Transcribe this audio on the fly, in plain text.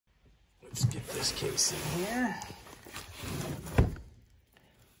let's get this case in here.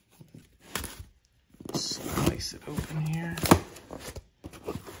 Slice it open here.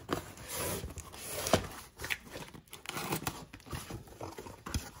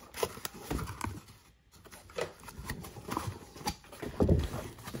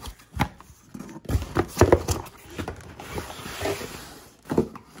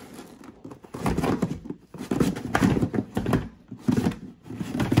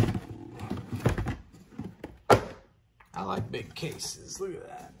 I like big cases. Look at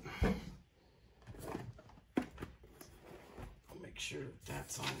that. I'll make sure that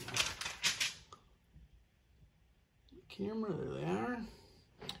that's on the camera. There they are.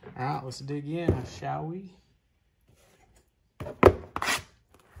 All right, let's dig in, shall we?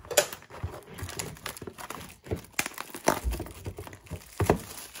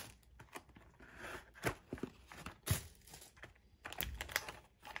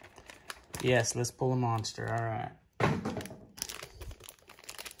 Yes, let's pull a monster. All right.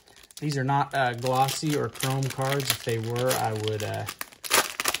 These are not glossy or chrome cards. If they were, I would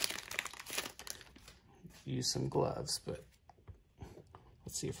use some gloves, but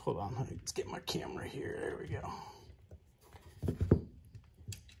let's see if, hold on, let's get my camera here. There we go.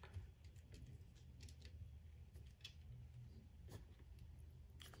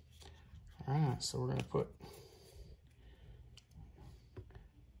 All right, so we're gonna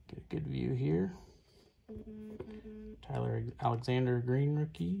get a good view here. Tyler Alexander Green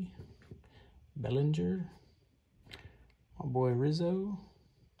rookie. Bellinger. My boy Rizzo.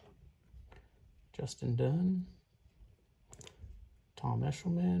 Justin Dunn. Tom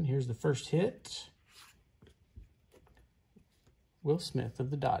Eshelman. Here's the first hit. Will Smith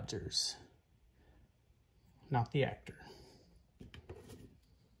of the Dodgers. Not the actor.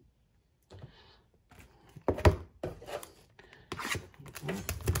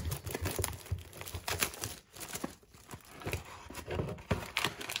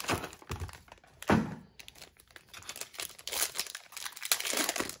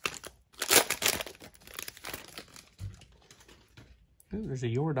 Ooh, there's a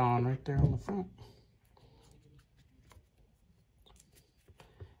Jordan right there on the front.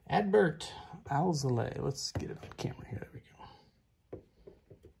 Adbert Alzolay. Let's get it on camera here. There we go.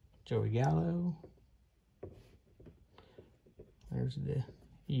 Joey Gallo. There's the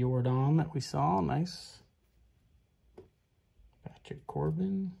Jordan that we saw. Nice. Patrick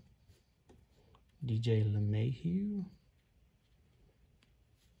Corbin. DJ LeMahieu.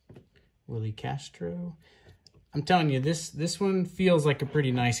 Willie Castro. I'm telling you, this one feels like a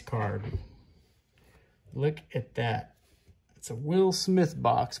pretty nice card. Look at that. It's a Will Smith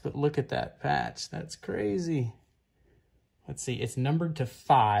box, but look at that patch. That's crazy. Let's see, it's numbered to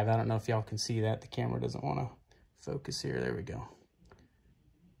 5. I don't know if y'all can see that. The camera doesn't want to focus here. There we go.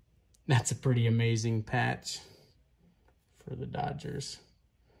 That's a pretty amazing patch for the Dodgers.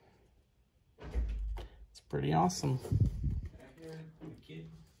 It's pretty awesome.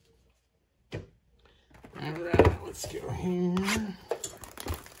 All right, let's go here.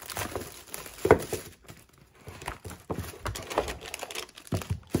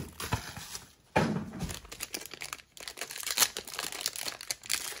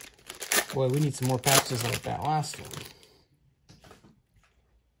 Boy, we need some more patches like that last one.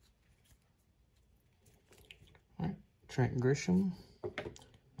 All right, Trent Grisham,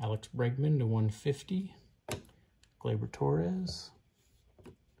 Alex Bregman to 150, Gleyber Torres,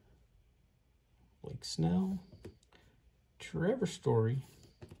 Blake Snell, Trevor Story,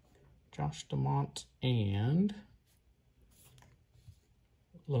 Josh DeMont, and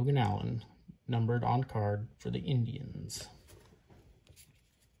Logan Allen, numbered on card for the Indians.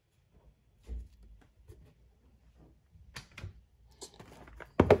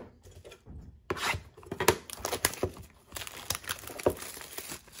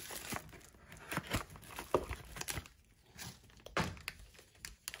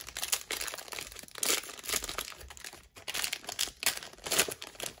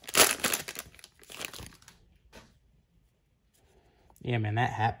 Yeah, man, that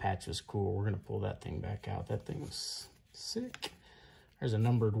hat patch was cool. We're going to pull that thing back out. That thing was sick. There's a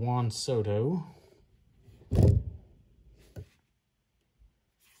numbered Juan Soto.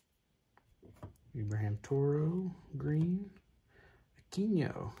 Abraham Toro, green.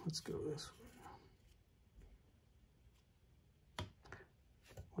 Aquino. Let's go this way.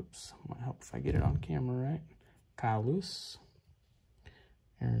 Whoops. Might help if I get it on camera, right? Kyle Lewis.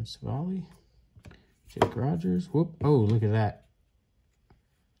 Aaron Savali. Jake Rogers. Whoop. Oh, look at that.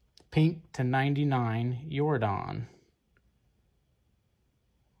 Pink to 99, Jordan.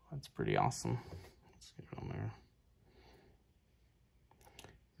 That's pretty awesome. Let's get it on there.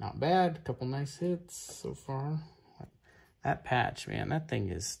 Not bad. A couple nice hits so far. That patch, man, that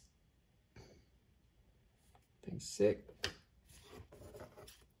thing's sick.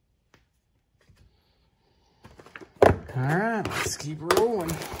 All right, let's keep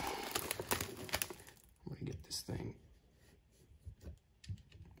rolling. I'm gonna get this thing.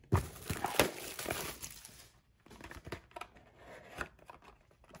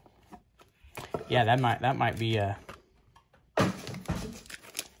 Yeah, that might be a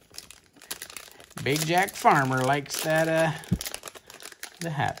Big Jack Farmer likes that the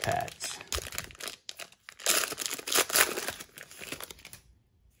hat patch.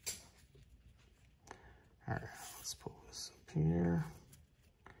 All right, let's pull this up here.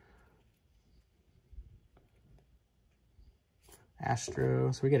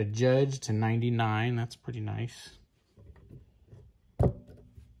 Astro, so we got a Judge to 99. That's pretty nice.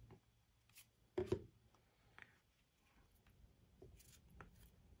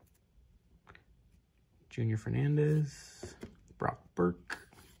 Junior Fernandez, Brock Burke,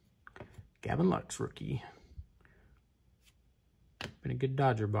 Gavin Lux, rookie. Been a good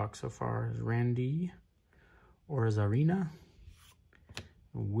Dodger box so far. Randy Orozarena,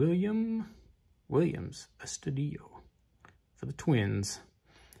 Williams Astudillo for the Twins.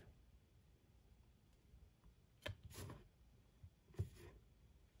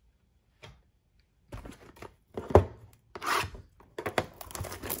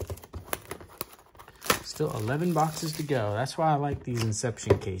 Still 11 boxes to go. That's why I like these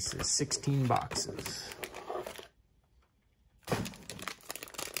Inception cases. 16 boxes.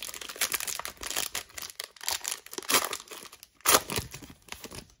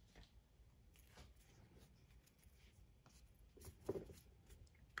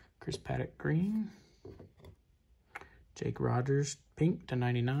 Chris Paddock green. Jake Rogers pink to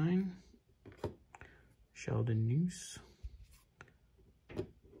 99. Sheldon Neuse.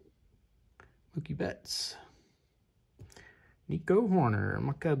 Mookie Betts. Nico Horner,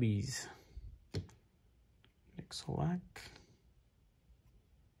 my Cubbies. Nick Solak.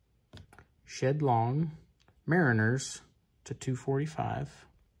 Shed Long, Mariners to 245.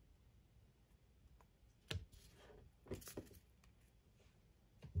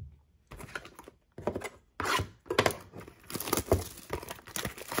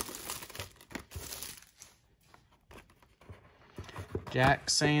 Jack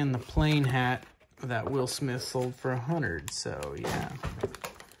saying the plain hat that Will Smith sold for 100, so yeah.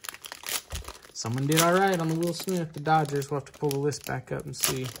 Someone did all right on the Will Smith. The Dodgers will have to pull the list back up and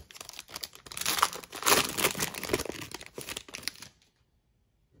see.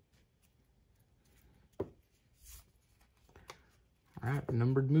 All right,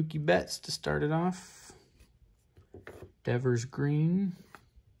 numbered Mookie Betts to start it off. Devers green,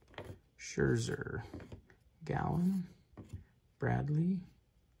 Scherzer, Gallen, Bradley,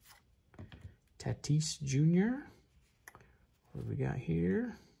 Tatis Jr. What do we got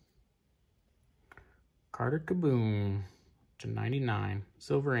here? Carter Kaboom to 99.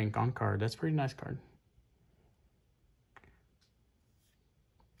 Silver ink on card. That's a pretty nice card.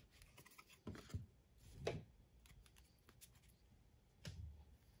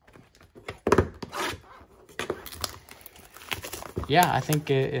 Yeah, I think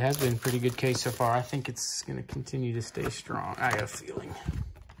it has been a pretty good case so far. I think it's going to continue to stay strong. I have a feeling.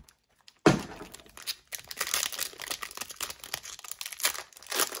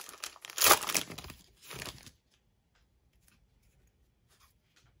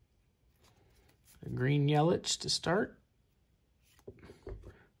 Green Yelich to start.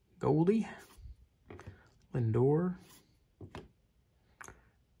 Goldie. Lindor.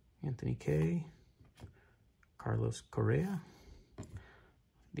 Anthony K. Carlos Correa.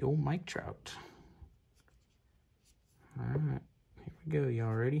 The old Mike Trout. All right, here we go.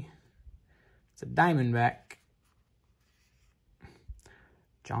 Y'all ready? It's a Diamondback.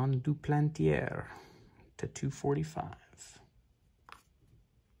 John Duplantier to 245.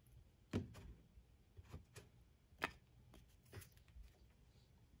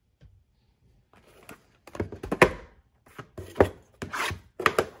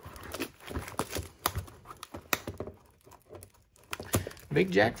 Big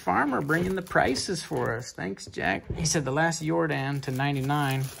Jack Farmer bringing the prices for us. Thanks, Jack. He said the last Jordan to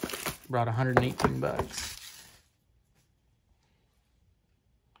 99 brought 118 bucks.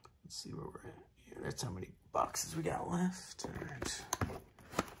 Let's see where we're at. Yeah, that's how many boxes we got left. All right.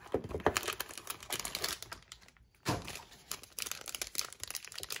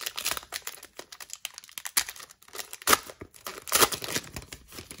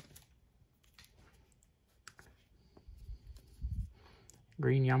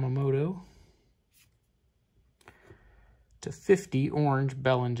 Green Yamamoto to /50 orange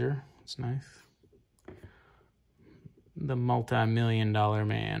Bellinger. It's nice. The multi-million-dollar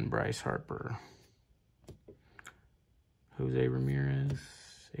man, Bryce Harper. Jose Ramirez,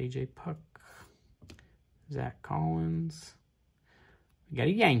 AJ Puck, Zach Collins. We got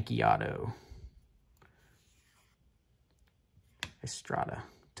a Yankee auto. Estrada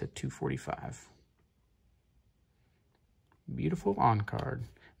 /245. Beautiful on card.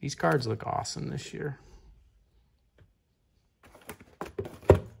 These cards look awesome this year.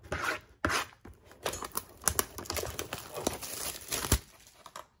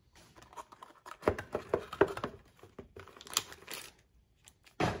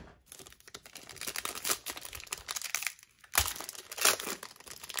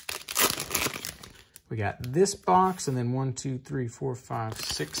 We got this box and then 1, 2, 3, 4, 5,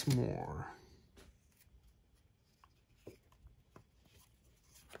 6 more.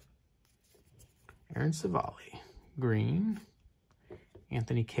 Aaron Savali, green.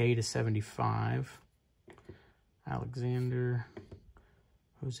 Anthony K /75. Alexander.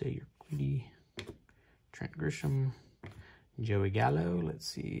 Jose Urquidy. Trent Grisham. Joey Gallo. Let's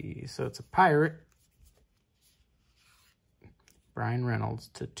see. So it's a Pirate. Brian Reynolds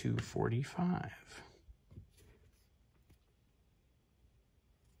 /245.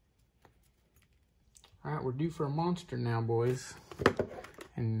 All right, we're due for a monster now, boys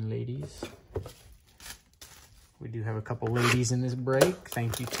and ladies. We do have a couple ladies in this break.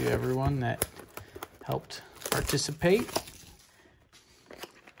 Thank you to everyone that helped participate.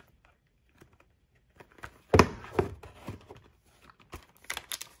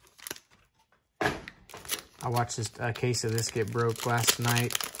 I watched this case of this get broke last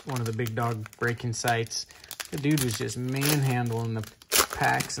night. One of the big dog breaking sites. The dude was just manhandling the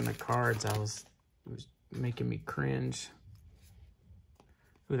packs and the cards. It was making me cringe.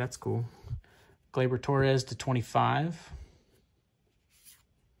 Ooh, that's cool. Gleyber Torres /25.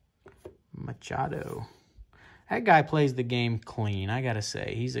 Machado. That guy plays the game clean, I gotta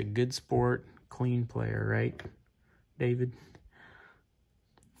say. He's a good sport, clean player, right, David?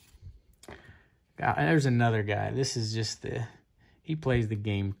 There's another guy. This is just he plays the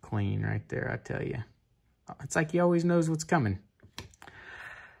game clean right there, I tell you. It's like he always knows what's coming.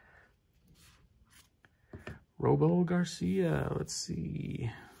 Robel Garcia, let's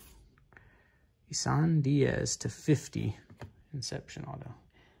see. Isan Diaz /50. Inception auto.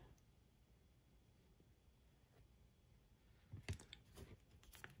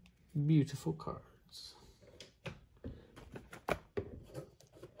 Beautiful cards.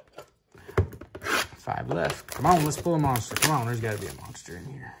 5 left. Come on, let's pull a monster. Come on, there's got to be a monster in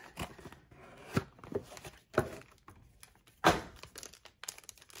here.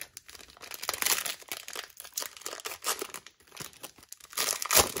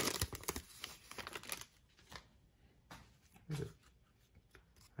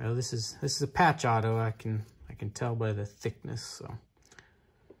 Well, this is a patch auto. I can tell by the thickness. So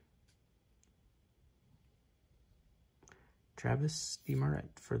Travis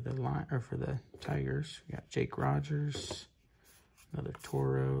DeMaret for the line or for the Tigers. We got Jake Rogers, another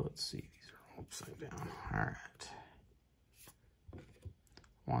Toro. Let's see, these are all upside down. All right,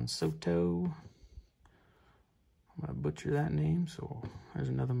 Juan Soto. I'm gonna butcher that name. So there's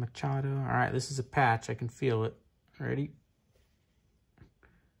another Machado. All right, this is a patch. I can feel it. Ready?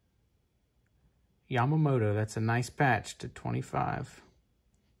 Yamamoto, that's a nice patch /25.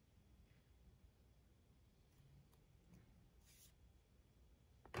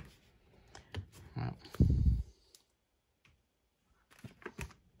 Well.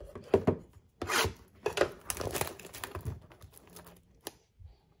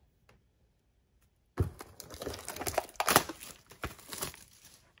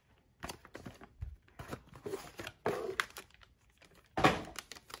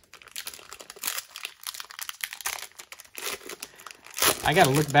 I got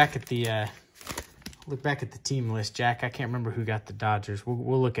to look back at the team list, Jack. I can't remember who got the Dodgers.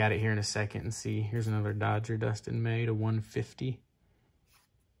 We'll look at it here in a second and see. Here's another Dodger, Dustin May /150.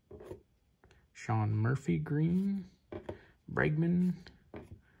 Sean Murphy green, Bregman,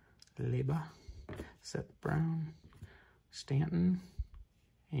 Leba, Seth Brown, Stanton,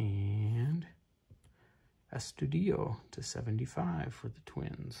 and Astudillo /75 for the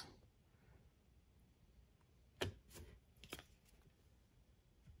Twins.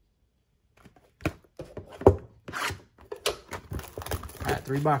 All right,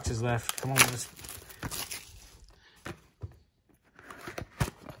 3 boxes left. Come on, let's.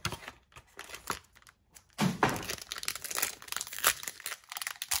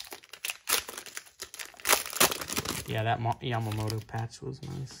 Yeah, that Yamamoto patch was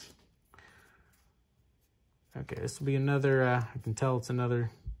nice. Okay. Okay, this will be another, I can tell it's another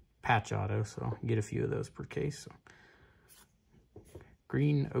patch auto, so I'll get a few of those per case. So.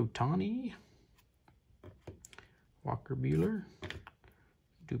 Green Otani, Walker Buehler,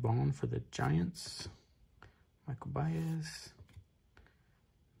 Dubon for the Giants, Michael Baez,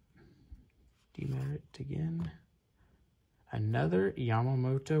 Demerit again, another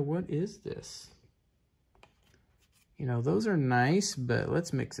Yamamoto. What is this? You know, those are nice, but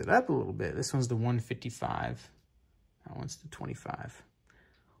let's mix it up a little bit. This one's the 155. That one's the 25.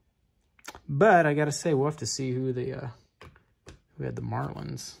 But I gotta say, we'll have to see who the who had the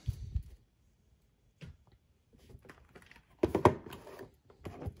Marlins.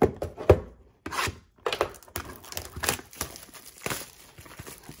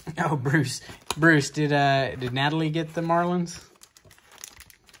 Oh, Bruce, did Natalie get the Marlins?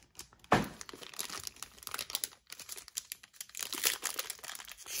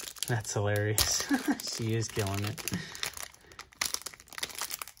 That's hilarious. She is killing it.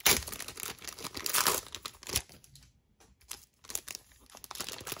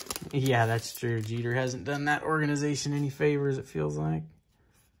 Yeah, that's true. Jeter hasn't done that organization any favors, it feels like.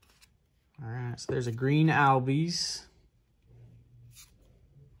 All right, so there's a green Albies.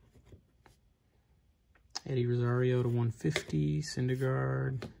 Eddie Rosario to 150.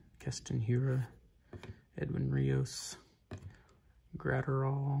 Syndergaard, Keston Hiura, Edwin Rios,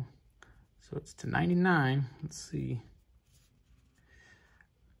 Gratterall. So it's to 99. Let's see.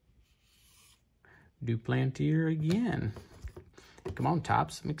 Duplantier again. Come on,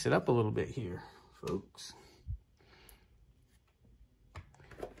 Topps. Mix it up a little bit here, folks.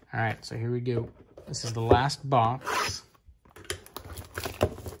 All right, so here we go. This is the last box.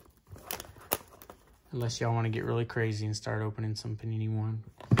 Unless y'all want to get really crazy and start opening some Panini One.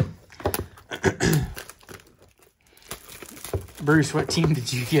 Bruce, what team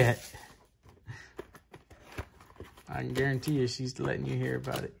did you get? I can guarantee you she's letting you hear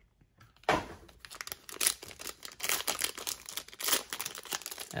about it.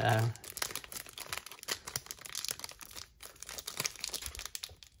 All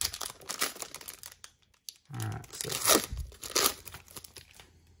right, so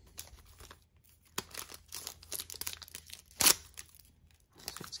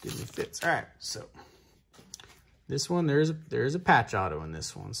let's give me fits. All right, so this one there is a patch auto in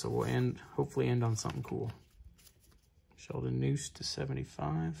this one, so we'll hopefully end on something cool. Sheldon Noose to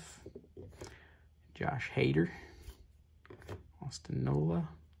 75. Josh Hader, Austin Nola,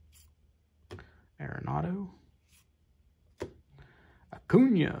 Arenado,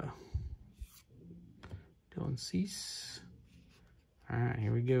 Acuna, Dylan Cease. All right,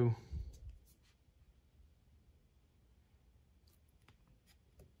 here we go.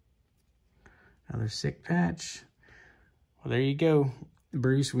 Another sick patch. Well, there you go,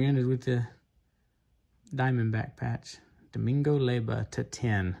 Bruce. We ended with the Diamondback patch. Domingo Leyba to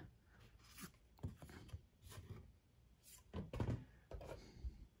 10.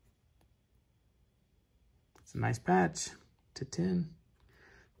 It's a nice patch to 10.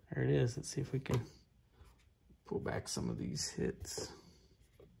 There it is. Let's see if we can pull back some of these hits.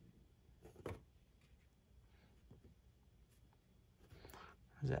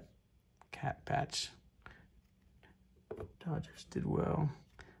 There's that cat patch. Dodgers did well.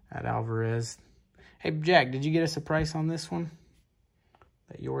 At Alvarez. Hey, Jack, did you get us a price on this one?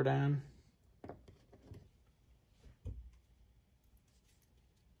 That Jordan?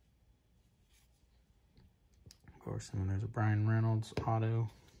 Of course, and then there's a Brian Reynolds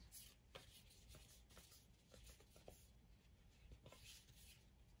auto.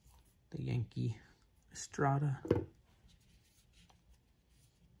 The Yankee Estrada.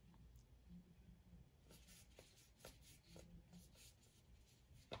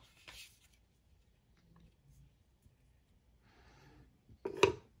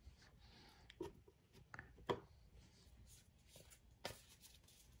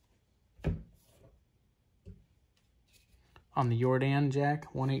 On the Jordan,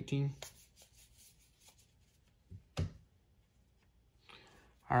 Jack, 118.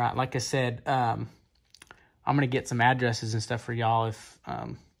 All right, like I said, I'm going to get some addresses and stuff for y'all. If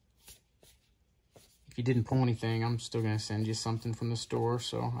you didn't pull anything, I'm still going to send you something from the store.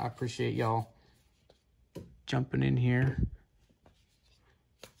 So I appreciate y'all jumping in here.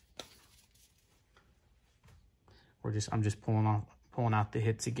 I'm just pulling out the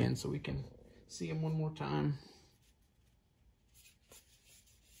hits again so we can see them one more time.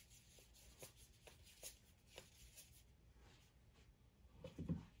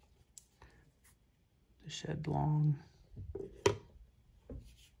 Shed Long.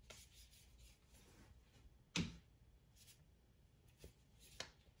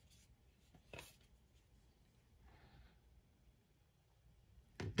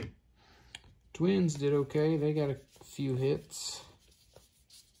 Twins did okay. They got a few hits.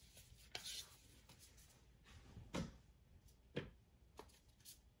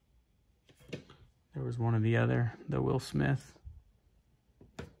 There was one of the other, the Will Smith.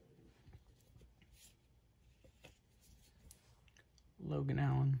 Logan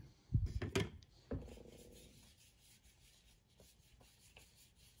Allen. A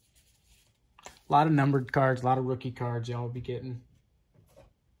lot of numbered cards, a lot of rookie cards y'all will be getting.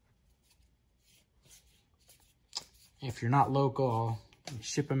 If you're not local, I'll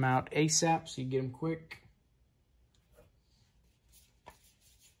ship them out ASAP so you get them quick.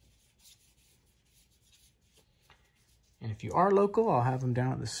 And if you are local, I'll have them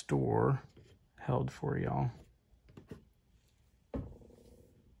down at the store held for y'all.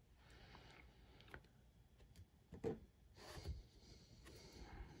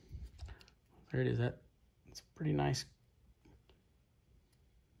 There it is. It's pretty nice.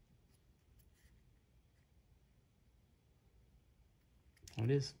 It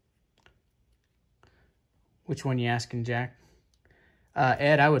is. Which one you asking, Jack?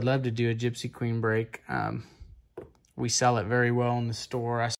 Ed, I would love to do a Gypsy Queen break. We sell it very well in the store.